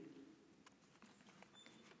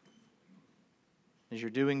As you're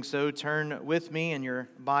doing so, turn with me in your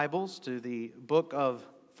Bibles to the book of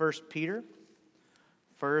 1 Peter.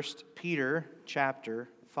 1 Peter chapter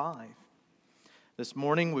 5. This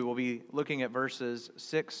morning we will be looking at verses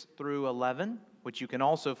 6 through 11, which you can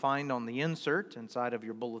also find on the insert inside of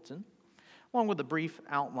your bulletin, along with a brief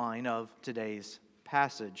outline of today's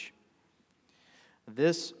passage.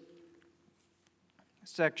 This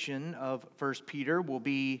section of 1 Peter will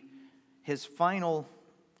be his final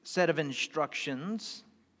set of instructions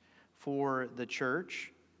for the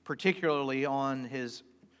church, particularly on his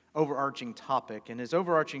overarching topic. And his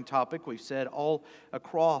overarching topic, we've said all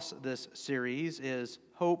across this series, is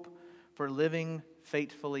hope for living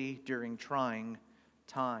faithfully during trying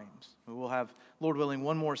times. We will have, Lord willing,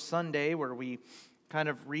 one more Sunday where we kind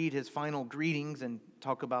of read his final greetings and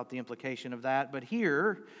talk about the implication of that. But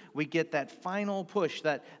here we get that final push,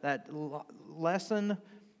 that lesson.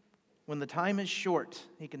 When the time is short,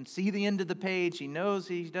 he can see the end of the page. He knows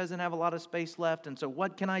he doesn't have a lot of space left. And so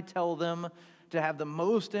what can I tell them to have the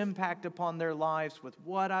most impact upon their lives with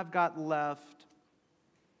what I've got left?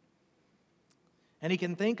 And he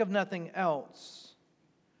can think of nothing else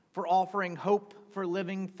for offering hope for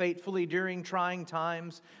living faithfully during trying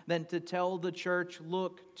times than to tell the church,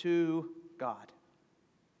 look to God.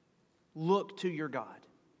 Look to your God.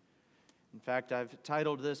 In fact, I've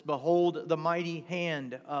titled this, Behold the Mighty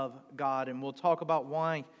Hand of God, and we'll talk about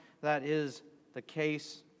why that is the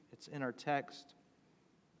case. It's in our text.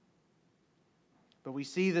 But we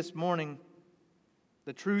see this morning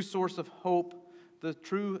the true source of hope, the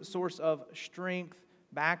true source of strength.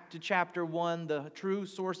 Back to chapter 1, the true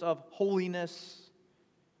source of holiness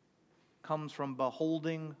comes from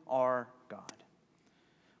beholding our God.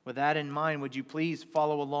 With that in mind, would you please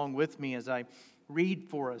follow along with me as I read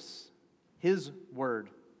for us His word.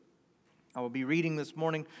 I will be reading this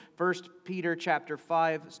morning 1 Peter chapter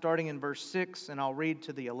 5, starting in verse 6, and I'll read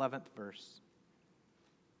to the 11th verse.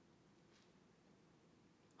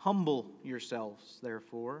 Humble yourselves,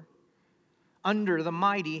 therefore, under the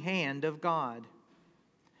mighty hand of God,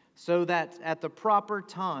 so that at the proper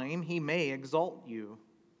time He may exalt you,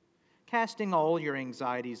 casting all your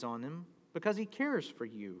anxieties on Him, because He cares for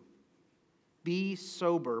you. Be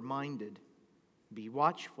sober-minded, be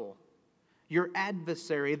watchful. Your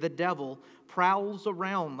adversary, the devil, prowls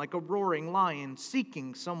around like a roaring lion,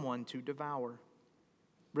 seeking someone to devour.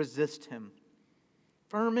 Resist him,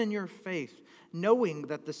 firm in your faith, knowing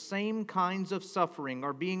that the same kinds of suffering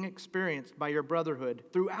are being experienced by your brotherhood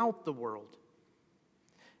throughout the world.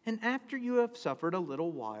 And after you have suffered a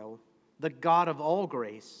little while, the God of all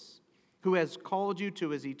grace, who has called you to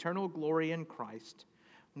His eternal glory in Christ,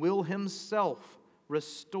 will Himself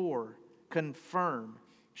restore, confirm,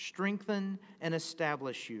 strengthen, and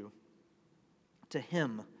establish you. To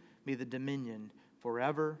Him be the dominion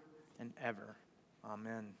forever and ever.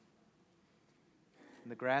 Amen.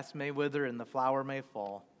 The grass may wither and the flower may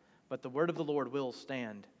fall, but the word of the Lord will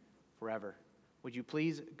stand forever. Would you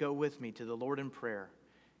please go with me to the Lord in prayer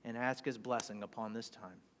and ask His blessing upon this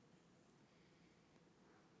time?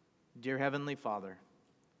 Dear Heavenly Father,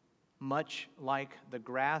 much like the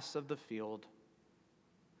grass of the field,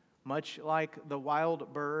 much like the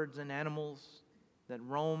wild birds and animals that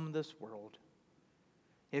roam this world,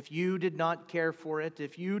 if you did not care for it,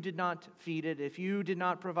 if you did not feed it, if you did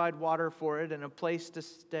not provide water for it and a place to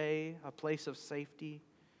stay, a place of safety,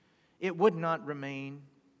 it would not remain.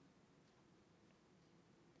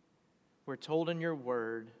 We're told in your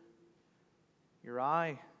word, your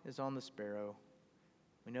eye is on the sparrow.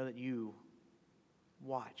 We know that you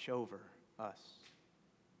watch over us.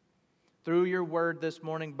 Through your word this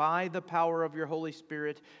morning, by the power of your Holy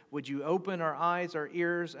Spirit, would you open our eyes, our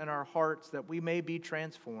ears, and our hearts that we may be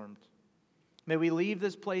transformed. May we leave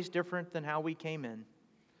this place different than how we came in.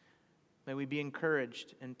 May we be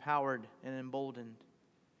encouraged, empowered, and emboldened.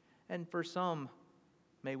 And for some,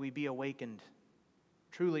 may we be awakened,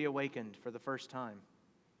 truly awakened for the first time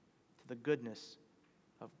to the goodness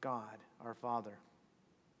of God, our Father.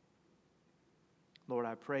 Lord,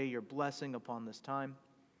 I pray your blessing upon this time.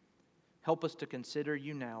 Help us to consider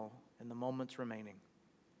you now in the moments remaining.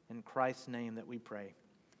 In Christ's name that we pray.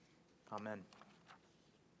 Amen.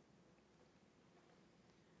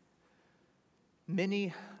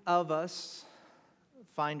 Many of us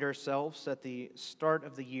find ourselves at the start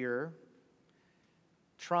of the year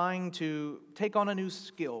trying to take on a new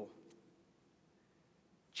skill,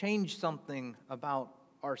 change something about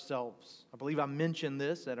ourselves. I believe I mentioned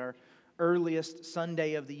this at our earliest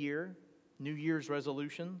Sunday of the year, New Year's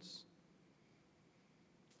resolutions.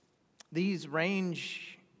 These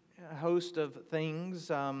range a host of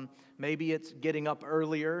things. Maybe it's getting up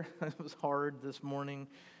earlier. It was hard this morning.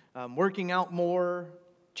 working out more,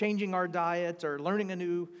 changing our diet, or learning a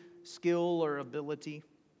new skill or ability.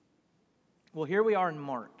 Well, here we are in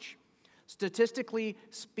March. Statistically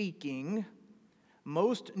speaking,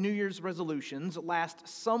 most New Year's resolutions last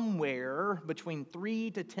somewhere between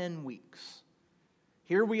 3 to 10 weeks.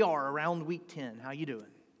 Here we are around week 10. How you doing?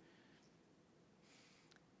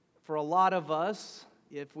 For a lot of us,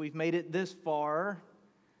 if we've made it this far,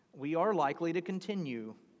 we are likely to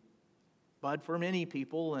continue. But for many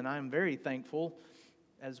people, and I'm very thankful,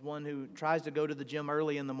 as one who tries to go to the gym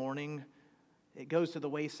early in the morning, it goes to the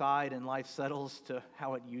wayside and life settles to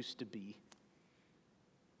how it used to be.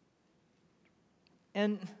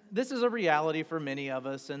 And this is a reality for many of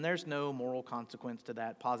us, and there's no moral consequence to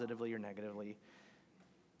that, positively or negatively.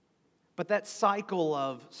 But that cycle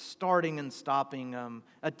of starting and stopping,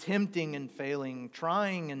 attempting and failing,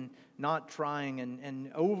 trying and not trying,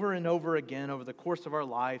 and over again over the course of our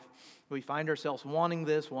life, we find ourselves wanting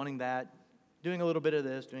this, wanting that, doing a little bit of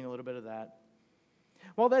this, doing a little bit of that.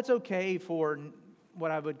 Well, that's okay for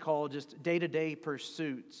what I would call just day-to-day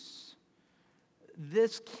pursuits.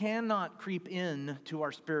 This cannot creep in to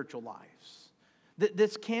our spiritual lives.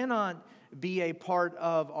 This cannot be a part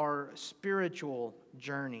of our spiritual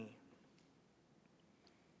journey.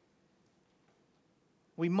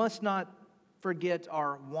 We must not forget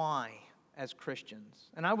our why as Christians.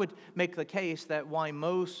 And I would make the case that why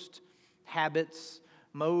most habits,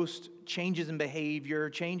 most changes in behavior,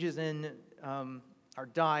 changes in our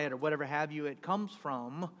diet or whatever have you, it comes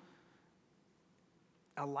from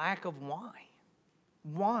a lack of why.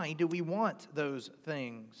 Why do we want those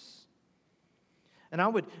things? And I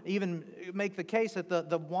would even make the case that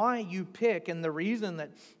the why you pick and the reason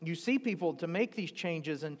that you see people to make these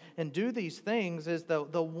changes and do these things is the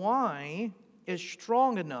why is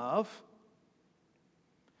strong enough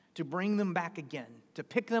to bring them back again, to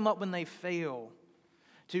pick them up when they fail,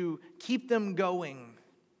 to keep them going,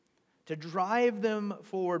 to drive them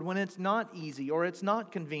forward when it's not easy or it's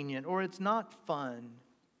not convenient or it's not fun.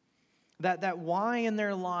 That why in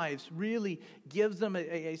their lives really gives them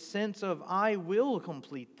a sense of, I will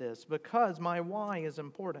complete this because my why is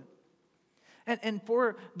important. And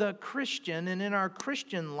for the Christian, and in our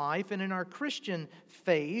Christian life and in our Christian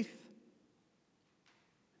faith,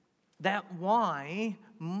 that why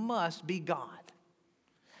must be God.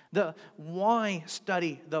 The why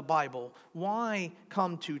study the Bible? Why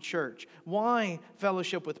come to church? Why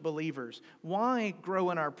fellowship with believers? Why grow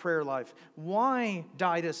in our prayer life? Why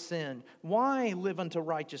die to sin? Why live unto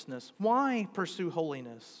righteousness? Why pursue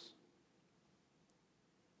holiness?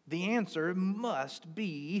 The answer must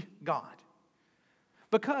be God.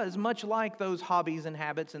 Because much like those hobbies and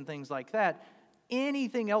habits and things like that,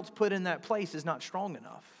 anything else put in that place is not strong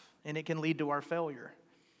enough, and it can lead to our failure.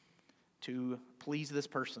 To please this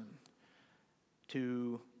person,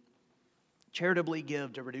 to charitably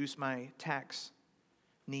give to reduce my tax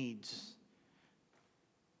needs,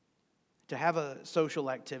 to have a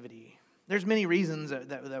social activity. There's many reasons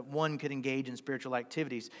that one could engage in spiritual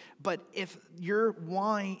activities, but if your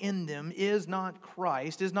why in them is not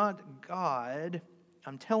Christ, is not God,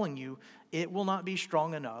 I'm telling you, it will not be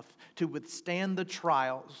strong enough to withstand the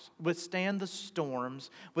trials, withstand the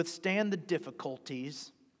storms, withstand the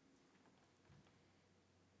difficulties.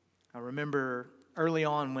 I remember early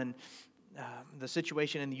on when the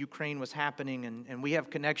situation in the Ukraine was happening, and we have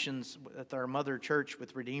connections with our mother church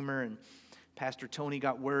with Redeemer, and Pastor Tony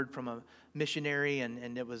got word from a missionary,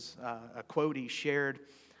 and it was a quote he shared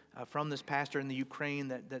from this pastor in the Ukraine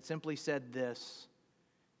that simply said this: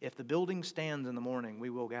 if the building stands in the morning, we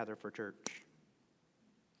will gather for church.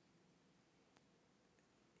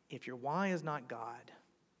 If your why is not God,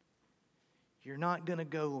 you're not going to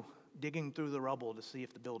go digging through the rubble to see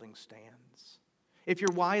if the building stands. If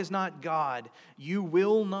your why is not God, you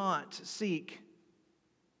will not seek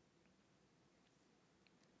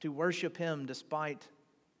to worship Him despite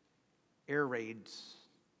air raids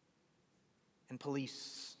and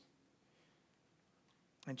police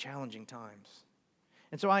and challenging times.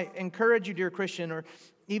 And so I encourage you, dear Christian, or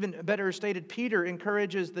even better stated, Peter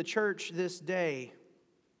encourages the church this day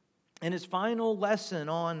in his final lesson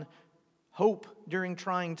on hope during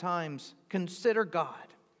trying times. Consider God.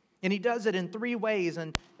 And he does it in 3 ways.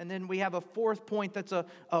 And then we have a 4th point that's a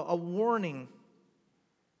warning.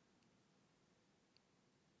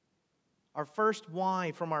 Our first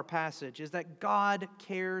why from our passage is that God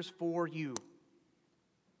cares for you.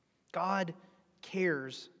 God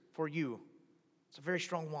cares for you. It's a very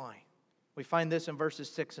strong why. We find this in verses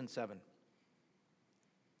 6 and 7.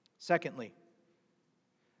 Secondly,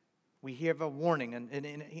 we have a warning, and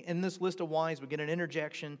in this list of whys, we get an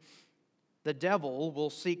interjection. The devil will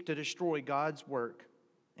seek to destroy God's work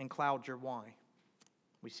and cloud your why.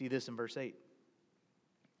 We see this in verse 8.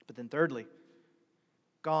 But then thirdly,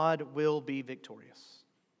 God will be victorious.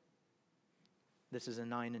 This is in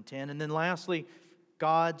 9 and 10. And then lastly,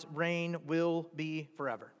 God's reign will be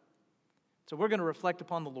forever. So we're going to reflect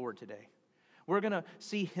upon the Lord today. We're going to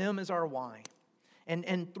see Him as our why.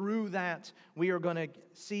 And through that, we are going to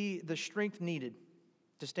see the strength needed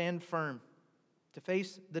to stand firm, to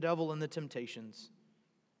face the devil and the temptations,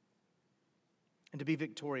 and to be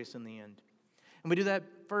victorious in the end. And we do that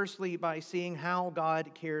firstly by seeing how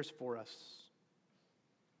God cares for us.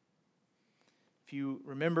 If you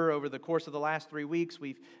remember, over the course of the last 3 weeks,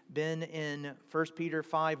 we've been in 1 Peter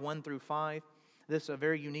 5, 1 through 5. This is a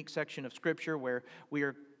very unique section of Scripture where we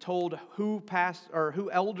are told who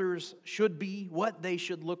elders should be, what they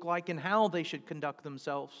should look like, and how they should conduct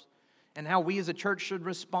themselves, and how we as a church should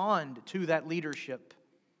respond to that leadership.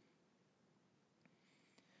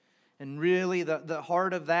 And really, the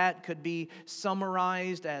heart of that could be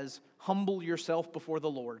summarized as humble yourself before the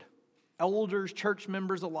Lord. Elders, church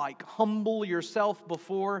members alike, humble yourself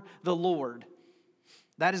before the Lord.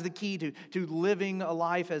 That is the key to living a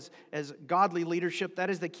life as godly leadership.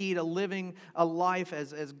 That is the key to living a life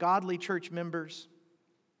as godly church members.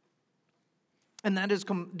 And that is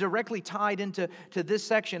directly tied into this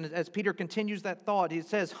section as Peter continues that thought. He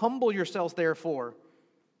says, humble yourselves therefore.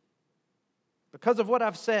 Because of what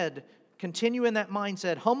I've said, continue in that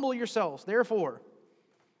mindset. Humble yourselves therefore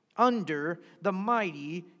under the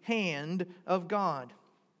mighty hand of God.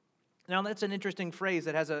 Now that's an interesting phrase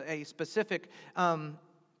that has a specific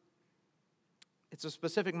it's a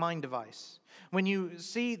specific mind device. When you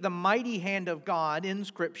see the mighty hand of God in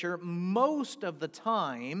Scripture, most of the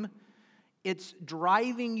time, it's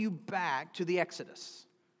driving you back to the Exodus.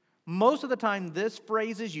 Most of the time this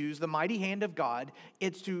phrase is used, the mighty hand of God,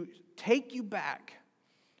 it's to take you back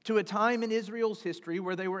to a time in Israel's history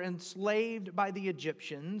where they were enslaved by the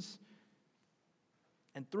Egyptians,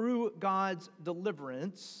 and through God's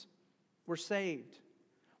deliverance, were saved.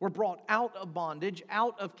 Were brought out of bondage,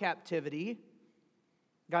 out of captivity.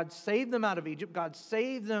 God saved them out of Egypt. God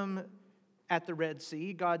saved them at the Red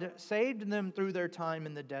Sea. God saved them through their time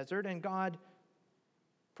in the desert. And God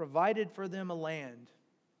provided for them a land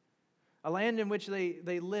in which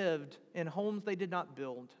they lived in homes they did not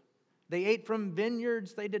build. They ate from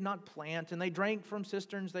vineyards they did not plant, and they drank from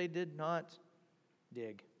cisterns they did not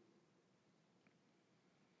dig.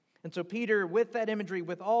 And so Peter, with that imagery,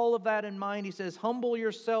 with all of that in mind, he says, humble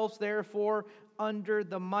yourselves, therefore, under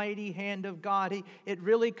the mighty hand of God. It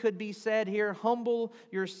really could be said here, humble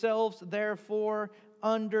yourselves, therefore,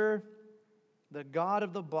 under the God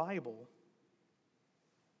of the Bible.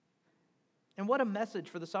 And what a message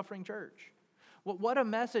for the suffering church. What a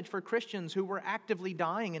message for Christians who were actively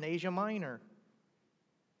dying in Asia Minor.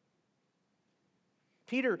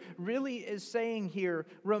 Peter really is saying here,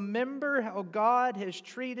 remember how God has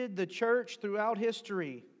treated the church throughout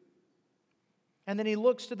history. And then he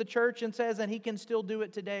looks to the church and says, and he can still do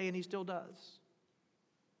it today, and he still does.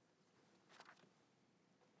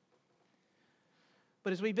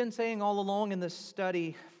 But as we've been saying all along in this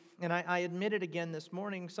study, and I admit it again this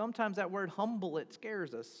morning, sometimes that word humble, it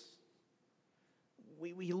scares us.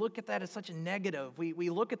 We look at that as such a negative. We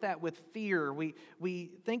look at that with fear. We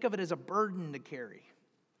think of it as a burden to carry,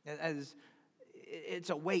 as it's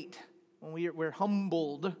a weight. When we're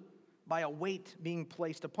humbled by a weight being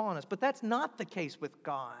placed upon us. But that's not the case with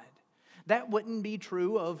God. That wouldn't be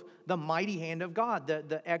true of the mighty hand of God,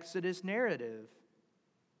 the Exodus narrative.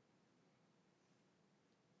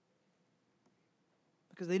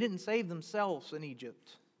 Because they didn't save themselves in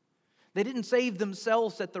Egypt. They didn't save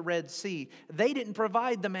themselves at the Red Sea. They didn't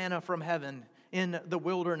provide the manna from heaven in the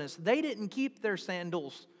wilderness. They didn't keep their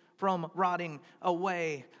sandals from rotting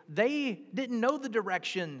away. They didn't know the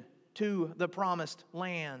direction to the promised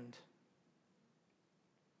land.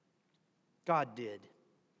 God did.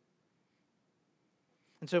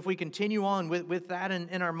 And so if we continue on with that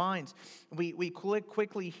in our minds, we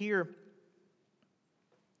quickly hear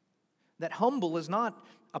that humble is not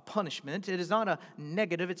a punishment. It is not a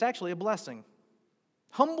negative. It's actually a blessing.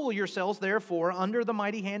 Humble yourselves, therefore, under the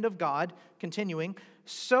mighty hand of God, continuing,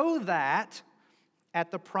 so that at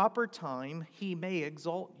the proper time he may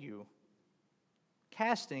exalt you,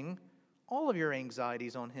 casting all of your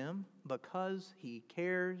anxieties on him because he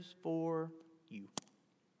cares for you.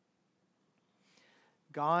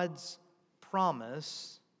 God's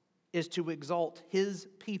promise is to exalt his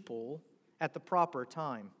people at the proper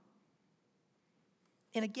time.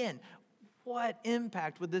 And again, what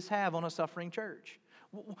impact would this have on a suffering church?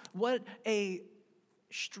 What a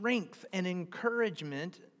strength and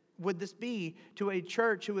encouragement would this be to a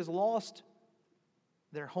church who has lost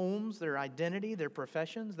their homes, their identity, their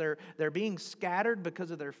professions. They're being scattered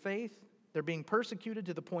because of their faith. They're being persecuted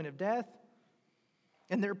to the point of death.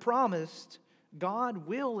 And they're promised, God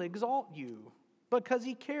will exalt you because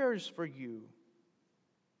He cares for you.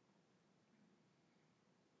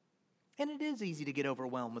 And it is easy to get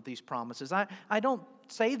overwhelmed with these promises. I don't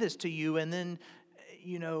say this to you and then,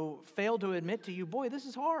 fail to admit to you, boy, this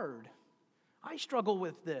is hard. I struggle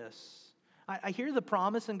with this. I hear the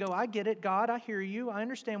promise and go, I get it, God, I hear you. I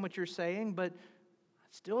understand what you're saying, but I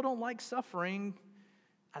still don't like suffering.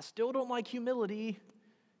 I still don't like humility.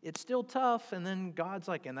 It's still tough. And then God's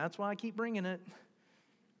like, and that's why I keep bringing it.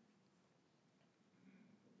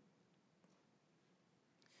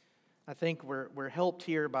 I think we're helped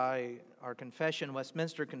here by our confession,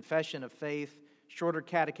 Westminster Confession of Faith, Shorter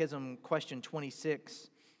Catechism, question 26.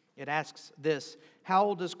 It asks this: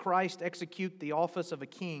 how does Christ execute the office of a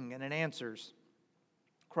king? And it answers,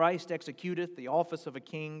 Christ executeth the office of a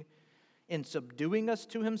king in subduing us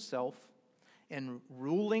to Himself, in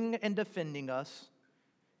ruling and defending us,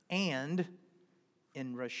 and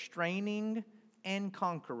in restraining and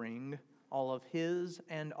conquering all of His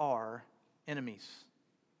and our enemies.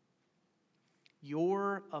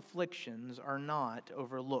 Your afflictions are not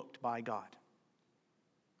overlooked by God.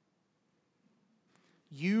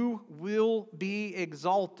 You will be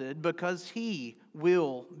exalted because He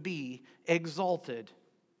will be exalted.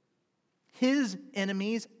 His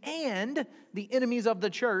enemies and the enemies of the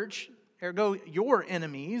church, ergo your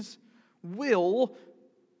enemies, will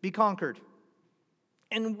be conquered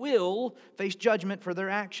and will face judgment for their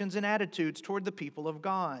actions and attitudes toward the people of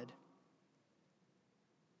God.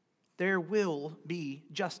 There will be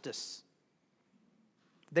justice.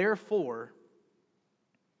 Therefore,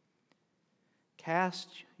 cast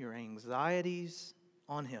your anxieties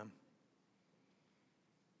on Him.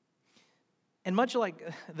 And much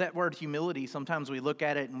like that word humility, sometimes we look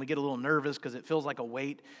at it and we get a little nervous because it feels like a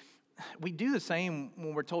weight. We do the same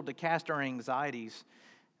when we're told to cast our anxieties.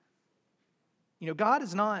 God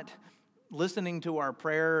is not listening to our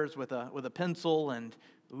prayers with a pencil and,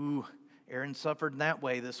 ooh, Aaron suffered in that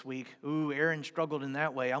way this week. Ooh, Aaron struggled in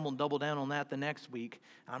that way. I'm going to double down on that the next week.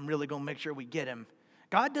 I'm really going to make sure we get him.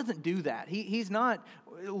 God doesn't do that. He's not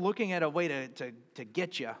looking at a way to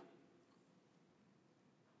get you.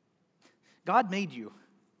 God made you.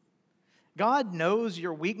 God knows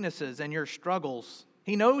your weaknesses and your struggles.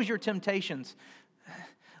 He knows your temptations.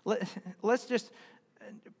 Let's just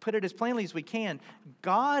put it as plainly as we can.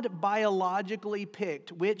 God biologically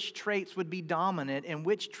picked which traits would be dominant and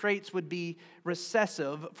which traits would be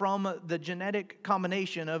recessive from the genetic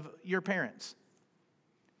combination of your parents.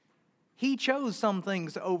 He chose some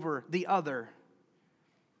things over the other.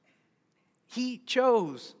 He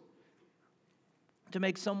chose to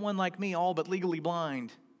make someone like me all but legally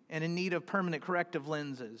blind and in need of permanent corrective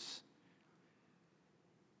lenses.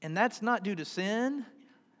 And that's not due to sin.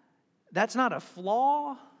 That's not a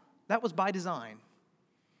flaw. That was by design.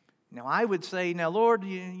 Now, I would say, now, Lord,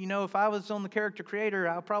 if I was on the character creator,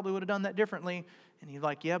 I probably would have done that differently. And He's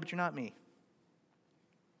like, yeah, but you're not me.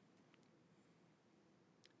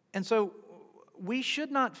 And so we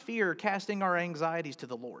should not fear casting our anxieties to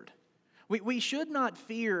the Lord. We should not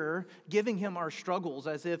fear giving Him our struggles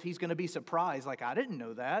as if He's going to be surprised, like, I didn't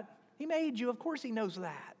know that. He made you. Of course He knows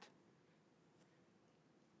that.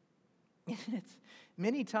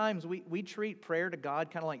 Many times we treat prayer to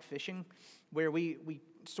God kind of like fishing, where we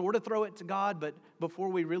sort of throw it to God, but before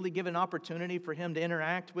we really give an opportunity for Him to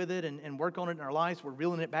interact with it and work on it in our lives, we're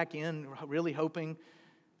reeling it back in, really hoping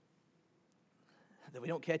that we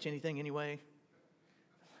don't catch anything anyway.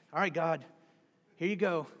 All right, God, here you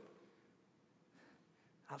go.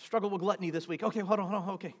 I've struggled with gluttony this week. Okay, hold on,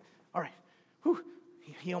 okay. All right. Whew.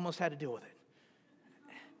 He almost had to deal with it.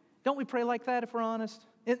 Don't we pray like that if we're honest?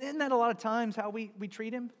 Isn't that a lot of times how we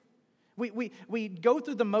treat Him? We go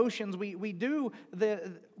through the motions, we do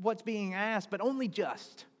what's being asked, but only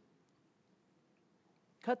just.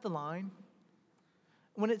 Cut the line.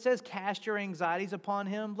 When it says cast your anxieties upon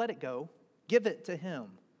Him, let it go. Give it to Him.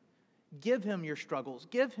 Give Him your struggles.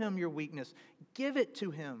 Give Him your weakness. Give it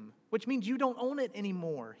to Him, which means you don't own it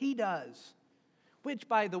anymore. He does. Which,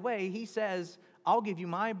 by the way, He says, I'll give you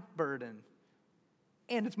my burden.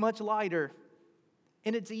 And it's much lighter.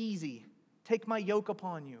 And it's easy. Take my yoke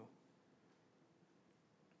upon you.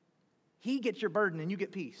 He gets your burden and you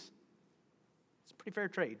get peace. It's a pretty fair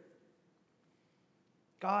trade.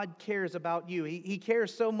 God cares about you. He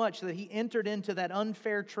cares so much that He entered into that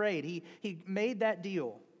unfair trade. He made that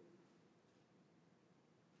deal.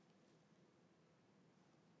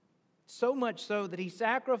 So much so that He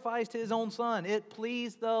sacrificed His own Son. It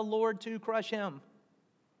pleased the Lord to crush Him.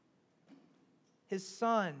 His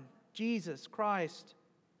Son, Jesus Christ.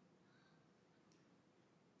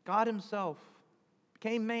 God Himself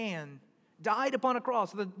became man, died upon a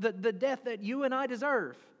cross, the death that you and I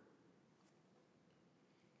deserve,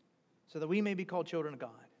 so that we may be called children of God.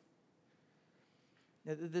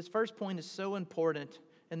 Now, this first point is so important,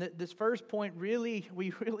 and this first point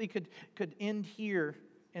we really could end here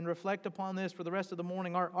and reflect upon this for the rest of the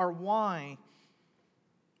morning. Our why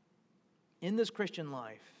in this Christian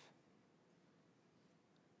life.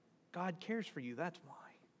 God cares for you, that's why.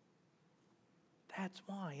 That's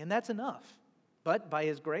why, and that's enough. But by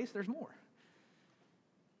His grace, there's more.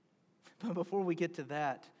 But before we get to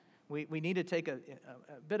that, we need to take a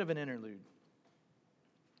bit of an interlude.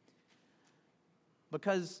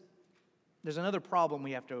 Because there's another problem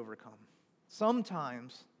we have to overcome.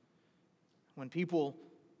 Sometimes when people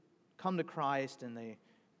come to Christ and they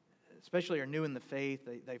especially are new in the faith,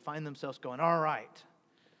 they find themselves going, all right,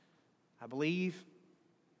 I believe.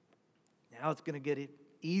 Now it's going to get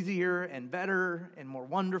easier and better and more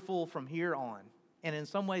wonderful from here on. And in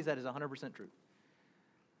some ways that is 100% true.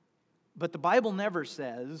 But the Bible never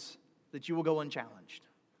says that you will go unchallenged.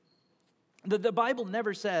 The Bible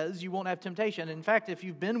never says you won't have temptation. In fact, if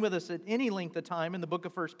you've been with us at any length of time in the book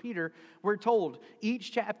of 1 Peter, we're told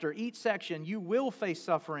each chapter, each section, you will face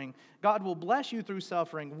suffering. God will bless you through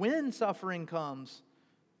suffering when suffering comes.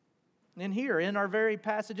 And here, in our very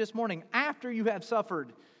passage this morning, after you have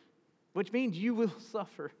suffered, which means you will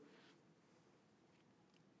suffer,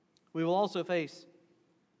 we will also face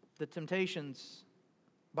the temptations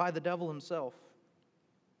by the devil himself.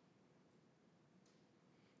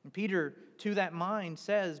 And Peter, to that mind,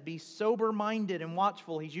 says, be sober-minded and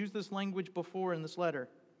watchful. He's used this language before in this letter.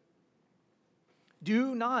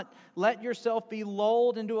 Do not let yourself be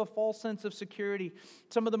lulled into a false sense of security.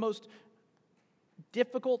 Some of the most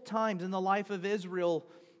difficult times in the life of Israel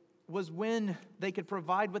was when they could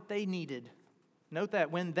provide what they needed. Note that,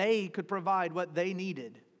 when they could provide what they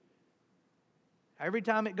needed. Every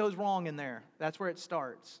time it goes wrong in there, that's where it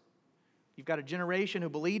starts. You've got a generation who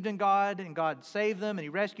believed in God, and God saved them, and He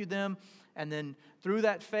rescued them. And then through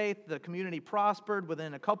that faith, the community prospered.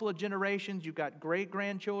 Within a couple of generations, you've got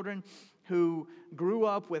great-grandchildren who grew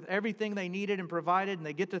up with everything they needed and provided, and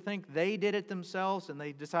they get to think they did it themselves, and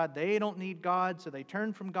they decide they don't need God, so they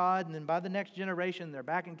turn from God, and then by the next generation, they're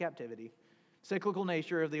back in captivity. Cyclical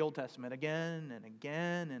nature of the Old Testament, again and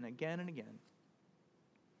again and again and again.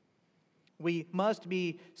 We must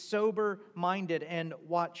be sober-minded and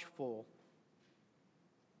watchful.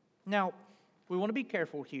 Now, we want to be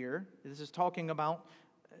careful here. This is talking about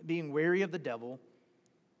being wary of the devil.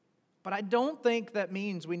 But I don't think that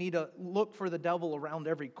means we need to look for the devil around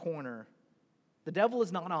every corner. The devil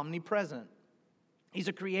is not omnipresent. He's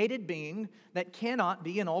a created being that cannot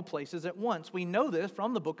be in all places at once. We know this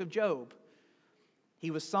from the book of Job. He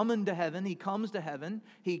was summoned to heaven. He comes to heaven.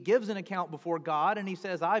 He gives an account before God, and he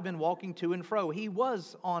says, I've been walking to and fro. He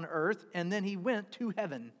was on earth, and then he went to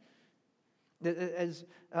heaven. As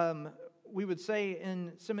we would say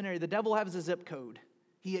in seminary, the devil has a zip code.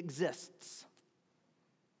 He exists.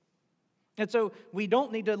 And so we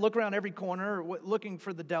don't need to look around every corner looking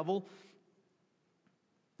for the devil.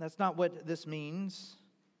 That's not what this means.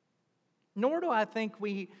 Nor do I think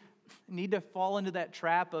we need to fall into that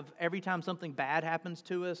trap of every time something bad happens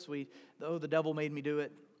to us, the devil made me do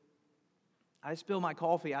it. I spill my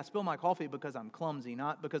coffee because I'm clumsy,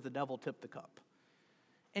 not because the devil tipped the cup.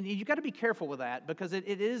 And you've got to be careful with that, because it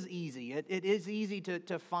is easy. It is easy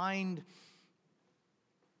to find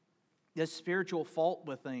this spiritual fault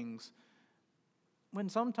with things when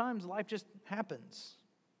sometimes life just happens.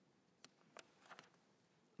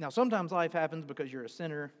 Now, sometimes life happens because you're a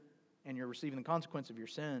sinner and you're receiving the consequence of your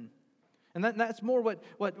sin. And that's more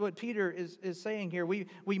what Peter is saying here. We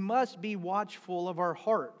must be watchful of our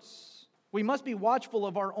hearts. We must be watchful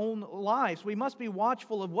of our own lives. We must be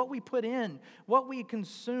watchful of what we put in, what we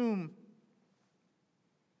consume.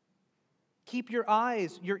 Keep your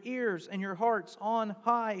eyes, your ears, and your hearts on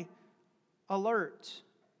high alert.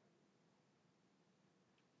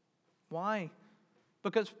 Why?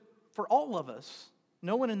 Because for all of us,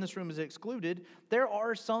 no one in this room is excluded, there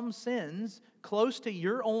are some sins close to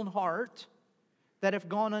your own heart that, if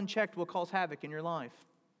gone unchecked, will cause havoc in your life.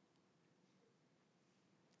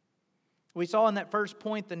 We saw in that first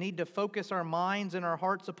point the need to focus our minds and our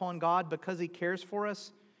hearts upon God because He cares for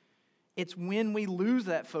us. It's when we lose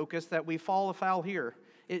that focus that we fall afoul here.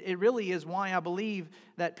 It really is why I believe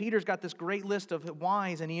that Peter's got this great list of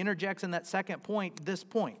whys, and he interjects in that second point this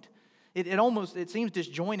point. It seems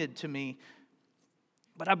disjointed to me,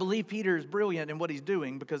 but I believe Peter is brilliant in what he's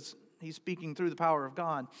doing because he's speaking through the power of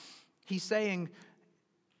God. He's saying,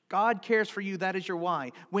 God cares for you, that is your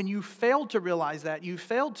why. When you fail to realize that, you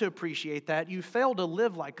fail to appreciate that, you fail to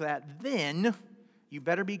live like that, then you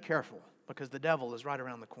better be careful, because the devil is right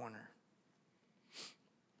around the corner.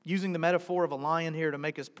 Using the metaphor of a lion here to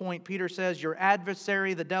make his point, Peter says, your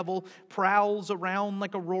adversary, the devil, prowls around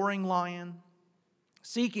like a roaring lion,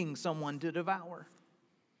 seeking someone to devour.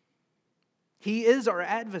 He is our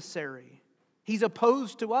adversary. He's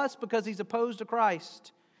opposed to us because he's opposed to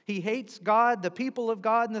Christ. He hates God, the people of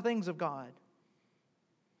God, and the things of God.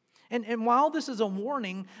 And while this is a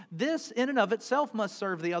warning, this in and of itself must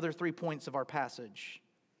serve the other 3 points of our passage.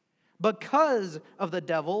 Because of the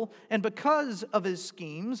devil and because of his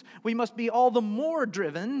schemes, we must be all the more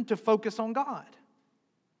driven to focus on God.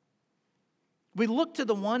 We look to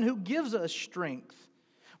the one who gives us strength.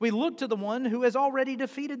 We look to the one who has already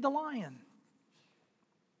defeated the lion.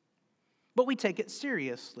 But we take it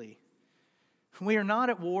seriously. We are not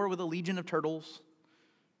at war with a legion of turtles.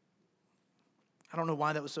 I don't know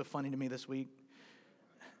why that was so funny to me this week.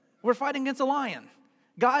 We're fighting against a lion.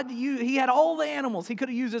 God, he had all the animals he could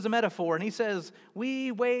have used as a metaphor, and he says,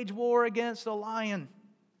 we wage war against a lion.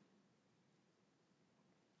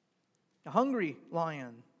 A hungry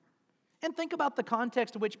lion. And think about the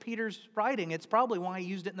context in which Peter's writing. It's probably why he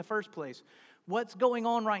used it in the first place. What's going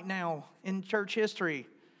on right now in church history?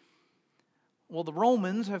 Well, the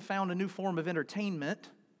Romans have found a new form of entertainment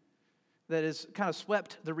that has kind of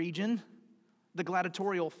swept the region. The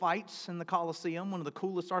gladiatorial fights in the Colosseum, one of the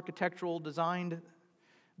coolest architectural designed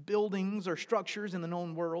buildings or structures in the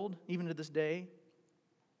known world, even to this day.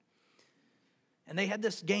 And they had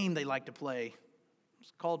this game they liked to play.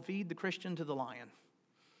 It's called Feed the Christian to the Lion.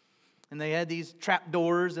 And they had these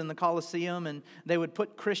trapdoors in the Colosseum, and they would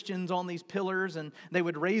put Christians on these pillars, and they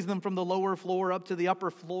would raise them from the lower floor up to the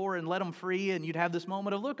upper floor and let them free, and you'd have this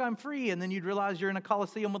moment of, look, I'm free, and then you'd realize you're in a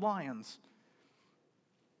Colosseum with lions.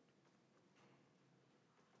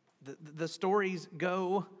 The stories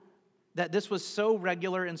go that this was so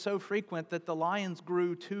regular and so frequent that the lions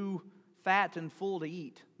grew too fat and full to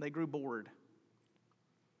eat. They grew bored.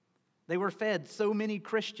 They were fed so many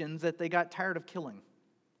Christians that they got tired of killing.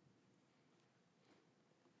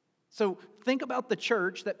 So think about the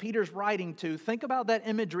church that Peter's writing to. Think about that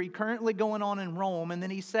imagery currently going on in Rome. And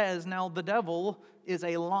then he says, now the devil is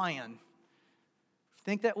a lion.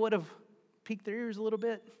 Think that would have piqued their ears a little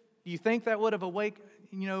bit? Do you think that would have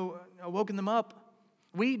awoken them up?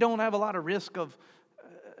 We don't have a lot of risk of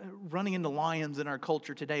running into lions in our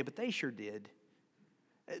culture today, but they sure did.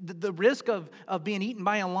 The risk of being eaten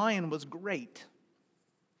by a lion was great.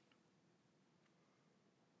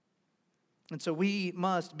 And so we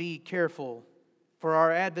must be careful, for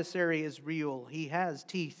our adversary is real. He has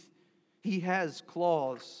teeth. He has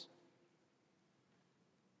claws.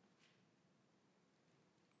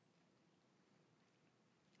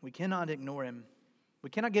 We cannot ignore him. We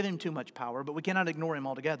cannot give him too much power, but we cannot ignore him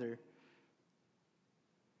altogether.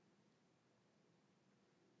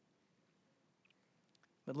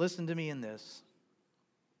 But listen to me in this.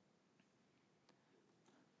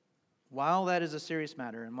 While that is a serious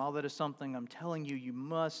matter, and while that is something I'm telling you, you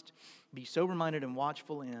must be sober-minded and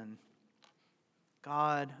watchful in,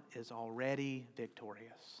 God is already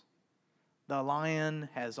victorious. The lion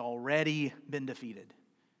has already been defeated.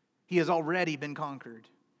 He has already been conquered.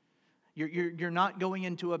 You're not going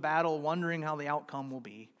into a battle wondering how the outcome will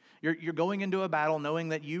be. You're going into a battle knowing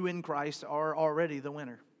that you in Christ are already the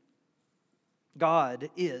winner. God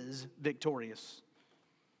is victorious.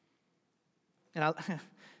 And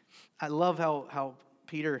I love how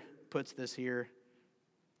Peter puts this here.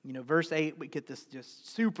 Verse 8, we get this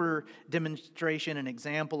just super demonstration and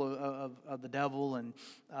example of the devil and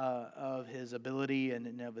of his ability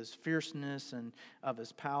and of his fierceness and of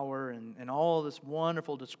his power and all this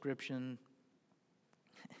wonderful description.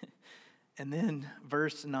 And then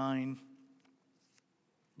verse 9,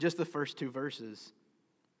 just the first two verses,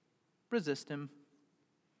 resist him.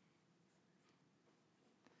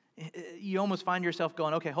 You almost find yourself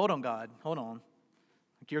going, okay, hold on, God, hold on.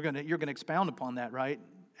 You're gonna expound upon that, right?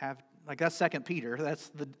 Like that's 2 Peter. That's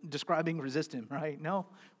the describing resist him, right? No,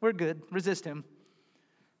 we're good. Resist him.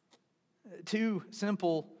 Two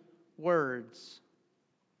simple words.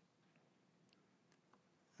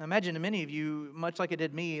 I imagine to many of you, much like it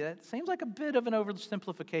did me, that seems like a bit of an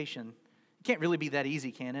oversimplification. It can't really be that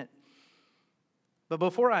easy, can it? But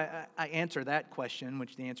before I answer that question,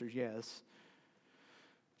 which the answer is yes,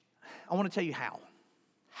 I want to tell you how.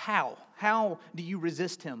 How do you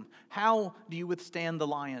resist him? How do you withstand the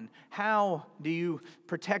lion? How do you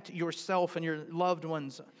protect yourself and your loved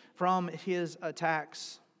ones from his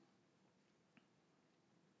attacks?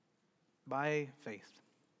 By faith.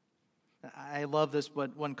 I love this,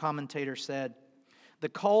 what one commentator said. The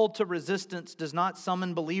call to resistance does not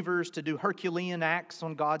summon believers to do Herculean acts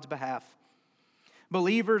on God's behalf.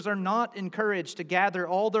 Believers are not encouraged to gather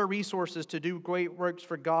all their resources to do great works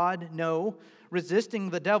for God. No, resisting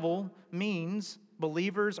the devil means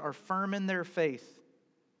believers are firm in their faith.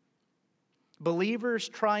 Believers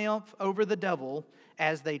triumph over the devil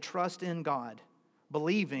as they trust in God,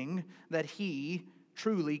 believing that He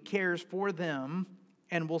truly cares for them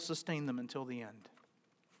and will sustain them until the end.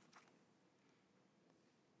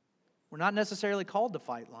 We're not necessarily called to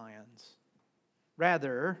fight lions.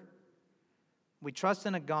 Rather, we trust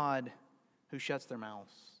in a God who shuts their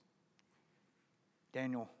mouths.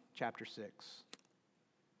 Daniel chapter 6.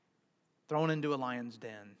 Thrown into a lion's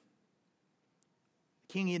den.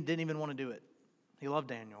 The king didn't even want to do it. He loved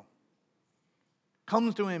Daniel.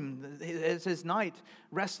 Comes to him as his night,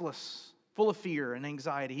 restless, full of fear and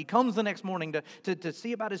anxiety. He comes the next morning to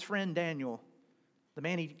see about his friend Daniel, the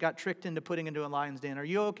man he got tricked into putting into a lion's den. Are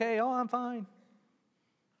you okay? Oh, I'm fine.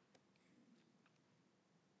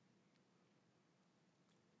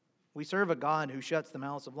 We serve a God who shuts the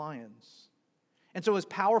mouths of lions. And so as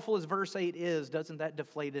powerful as verse 8 is, doesn't that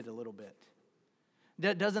deflate it a little bit?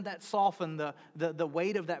 Doesn't that soften the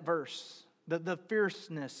weight of that verse, the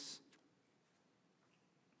fierceness?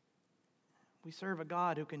 We serve a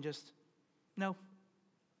God who can just, no.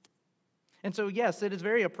 And so, yes, it is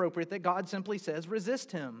very appropriate that God simply says,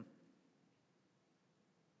 resist him.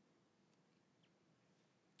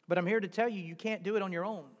 But I'm here to tell you, you can't do it on your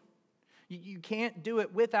own. You can't do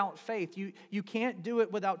it without faith. You can't do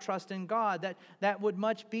it without trust in God. That would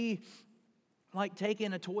much be like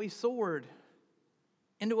taking a toy sword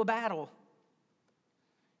into a battle.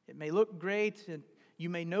 It may look great, and you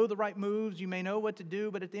may know the right moves, you may know what to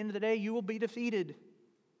do, but at the end of the day, you will be defeated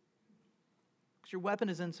because your weapon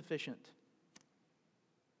is insufficient.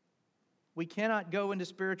 We cannot go into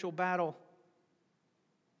spiritual battle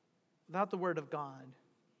without the Word of God,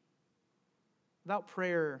 without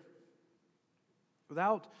prayer,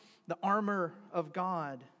 without the armor of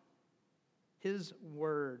God, His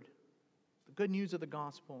Word, the good news of the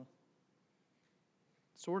gospel,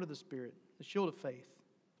 the sword of the Spirit, the shield of faith,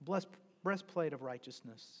 the breastplate of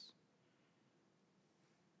righteousness.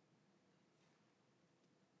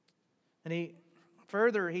 And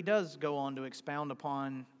he does go on to expound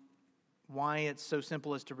upon why it's so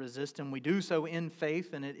simple as to resist him. We do so in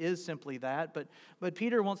faith, and it is simply that. But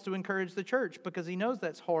Peter wants to encourage the church because he knows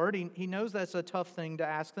that's hard. He knows that's a tough thing to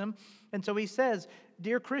ask them. And so he says,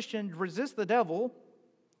 dear Christian, resist the devil,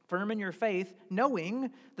 firm in your faith,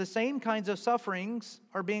 knowing the same kinds of sufferings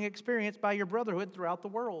are being experienced by your brotherhood throughout the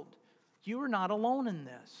world. You are not alone in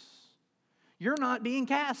this. You're not being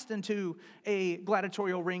cast into a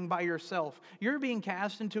gladiatorial ring by yourself. You're being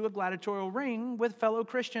cast into a gladiatorial ring with fellow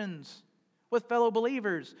Christians, with fellow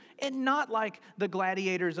believers. And not like the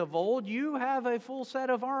gladiators of old. You have a full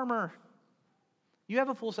set of armor. You have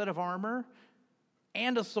a full set of armor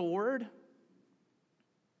and a sword.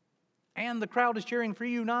 And the crowd is cheering for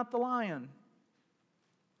you, not the lion.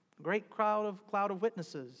 A great cloud of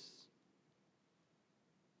witnesses.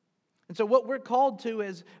 And so what we're called to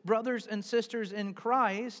as brothers and sisters in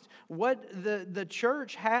Christ, what the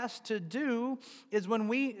church has to do is when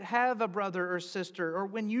we have a brother or sister, or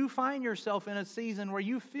when you find yourself in a season where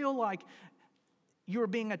you feel like you're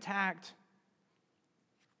being attacked,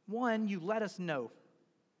 one, you let us know.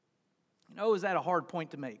 Oh, is that a hard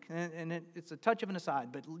point to make? And it's a touch of an aside,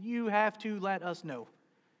 but you have to let us know.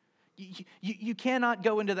 You cannot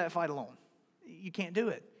go into that fight alone. You can't do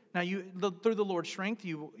it. Now, through the Lord's strength,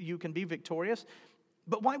 you can be victorious.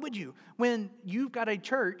 But why would you? When you've got a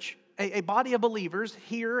church, a body of believers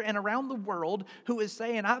here and around the world who is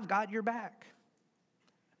saying, I've got your back.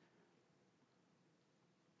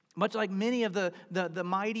 Much like many of the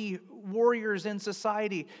mighty warriors in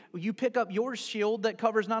society, you pick up your shield that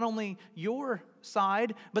covers not only your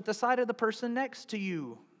side, but the side of the person next to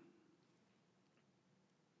you.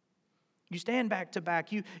 You stand back to back.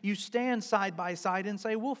 You stand side by side and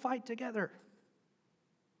say, we'll fight together.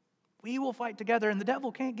 We will fight together, and the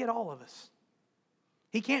devil can't get all of us.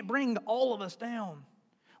 He can't bring all of us down.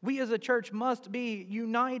 We as a church must be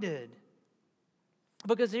united.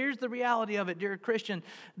 Because here's the reality of it, dear Christian.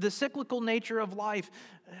 The cyclical nature of life,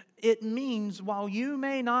 it means while you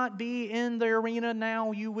may not be in the arena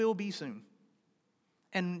now, you will be soon.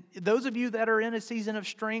 And those of you that are in a season of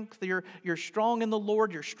strength, you're strong in the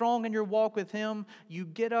Lord, you're strong in your walk with Him, you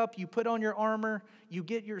get up, you put on your armor, you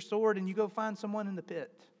get your sword, and you go find someone in the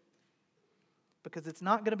pit. Because it's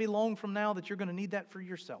not going to be long from now that you're going to need that for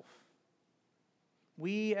yourself.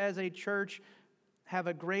 We as a church have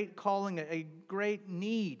a great calling, a great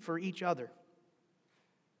need for each other.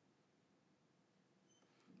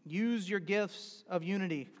 Use your gifts of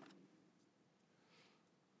unity.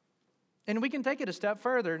 And we can take it a step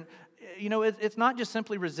further. You know, it's not just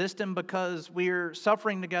simply resist him because we're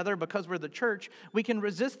suffering together, because we're the church. We can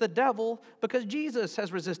resist the devil because Jesus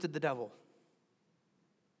has resisted the devil.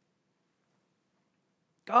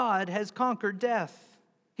 God has conquered death.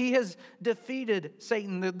 He has defeated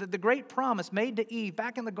Satan, the great promise made to Eve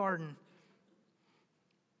back in the garden.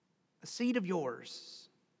 A seed of yours.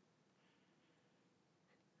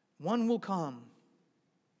 One will come.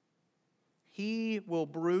 He will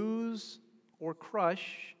bruise or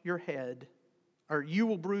crush your head, or you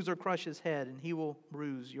will bruise or crush his head, and he will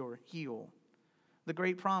bruise your heel. The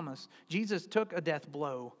great promise. Jesus took a death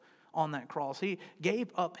blow on that cross. He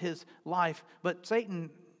gave up his life, but Satan,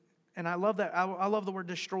 and I love that, I love the word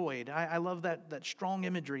destroyed. I love that strong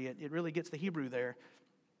imagery. It really gets the Hebrew there.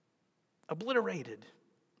 Obliterated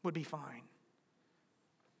would be fine.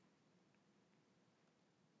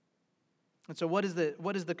 And so what is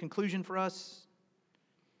the conclusion for us?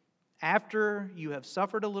 After you have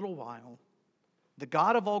suffered a little while, the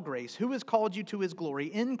God of all grace, who has called you to his glory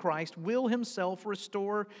in Christ, will himself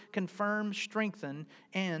restore, confirm, strengthen,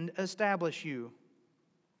 and establish you.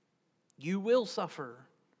 You will suffer,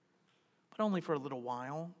 but only for a little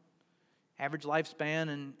while. Average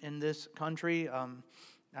lifespan in this country,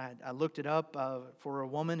 I looked it up. For a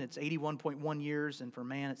woman, it's 81.1 years, and for a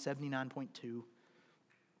man, it's 79.2.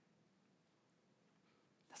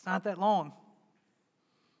 That's not that long.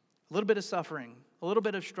 A little bit of suffering, a little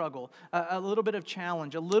bit of struggle, a little bit of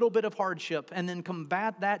challenge, a little bit of hardship, and then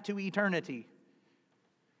combat that to eternity.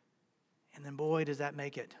 And then, boy, does that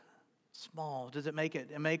make it small. Does it make it?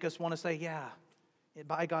 And make us want to say, yeah,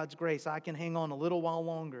 by God's grace, I can hang on a little while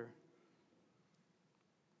longer.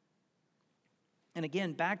 And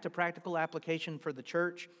again, back to practical application for the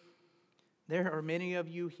church. There are many of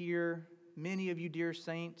you here, many of you dear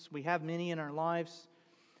saints. We have many in our lives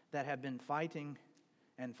that have been fighting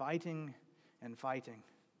and fighting and fighting.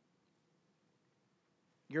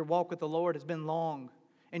 Your walk with the Lord has been long,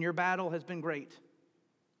 and your battle has been great.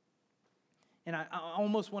 And I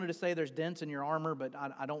almost wanted to say there's dents in your armor, but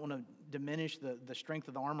I don't want to diminish the strength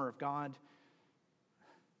of the armor of God.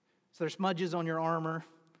 So there's smudges on your armor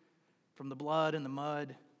from the blood and the mud.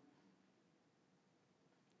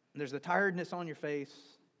 And there's the tiredness on your face.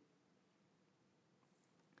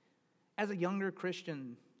 As a younger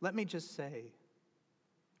Christian, let me just say,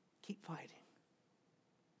 keep fighting.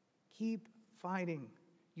 Keep fighting,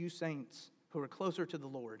 you saints who are closer to the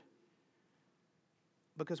Lord.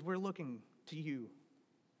 Because we're looking to you.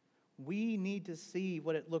 We need to see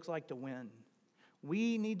what it looks like to win.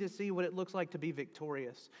 We need to see what it looks like to be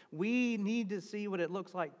victorious. We need to see what it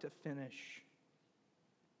looks like to finish.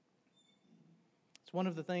 It's one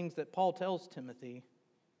of the things that Paul tells Timothy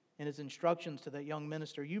in his instructions to that young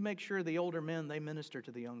minister. You make sure the older men, they minister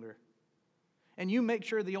to the younger. And you make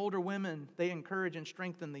sure the older women, they encourage and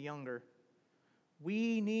strengthen the younger.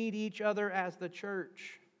 We need each other as the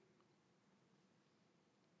church.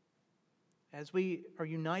 As we are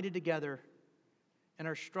united together in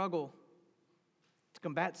our struggle to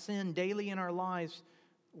combat sin daily in our lives,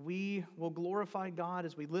 we will glorify God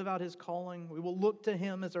as we live out his calling. We will look to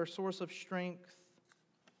him as our source of strength.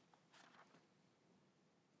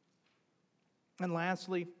 And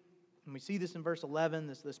lastly, and we see this in verse 11,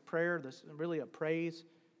 this prayer, this really a praise.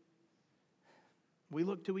 We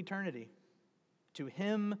look to eternity. To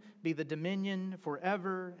him be the dominion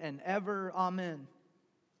forever and ever. Amen.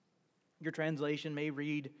 Your translation may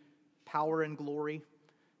read power and glory.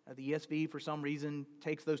 The ESV, for some reason,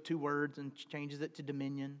 takes those two words and changes it to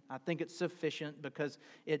dominion. I think it's sufficient because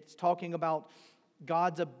it's talking about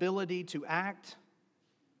God's ability to act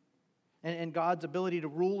and God's ability to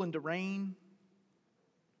rule and to reign.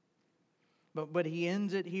 But he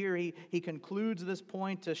ends it here. He concludes this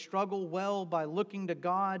point to struggle well by looking to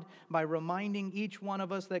God, by reminding each one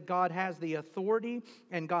of us that God has the authority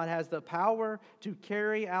and God has the power to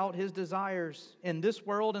carry out his desires in this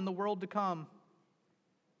world and the world to come.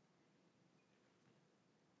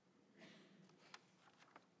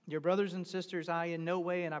 Dear brothers and sisters, I in no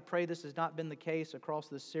way, and I pray this has not been the case across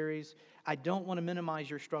this series, I don't want to minimize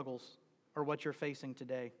your struggles or what you're facing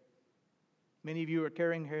today. Many of you are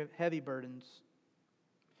carrying heavy burdens.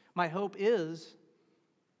 My hope is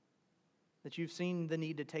that you've seen the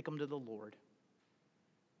need to take them to the Lord.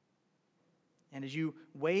 And as you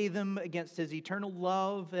weigh them against his eternal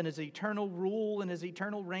love and his eternal rule and his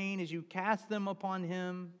eternal reign, as you cast them upon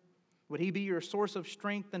him, would he be your source of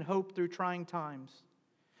strength and hope through trying times?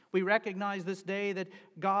 We recognize this day that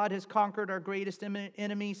God has conquered our greatest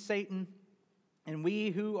enemy, Satan, and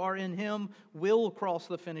we who are in Him will cross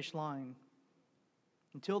the finish line.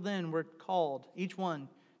 Until then, we're called, each one,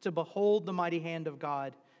 to behold the mighty hand of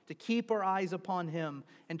God, to keep our eyes upon Him,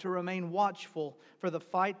 and to remain watchful for the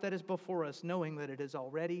fight that is before us, knowing that it has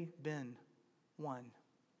already been won.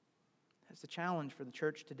 That's the challenge for the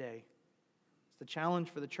church today. It's the challenge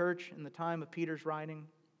for the church in the time of Peter's writing.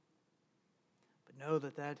 But know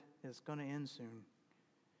that that is going to end soon,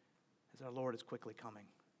 as our Lord is quickly coming.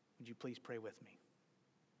 Would you please pray with me?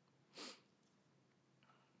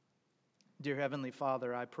 Dear Heavenly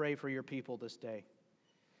Father, I pray for your people this day.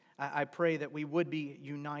 I pray that we would be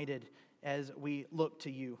united as we look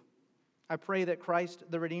to you. I pray that Christ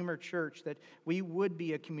the Redeemer Church, that we would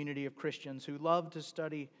be a community of Christians who love to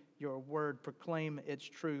study your word, proclaim its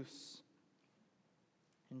truths,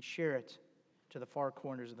 and share it to the far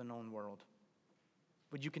corners of the known world.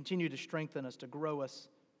 Would you continue to strengthen us, to grow us,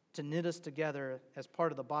 to knit us together as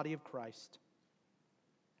part of the body of Christ?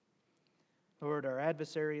 Lord, our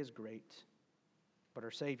adversary is great, but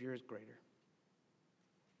our Savior is greater.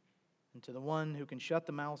 And to the one who can shut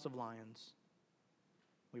the mouths of lions,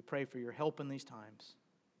 we pray for your help in these times,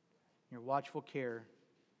 your watchful care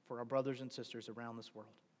for our brothers and sisters around this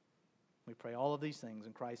world. We pray all of these things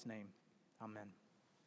in Christ's name. Amen.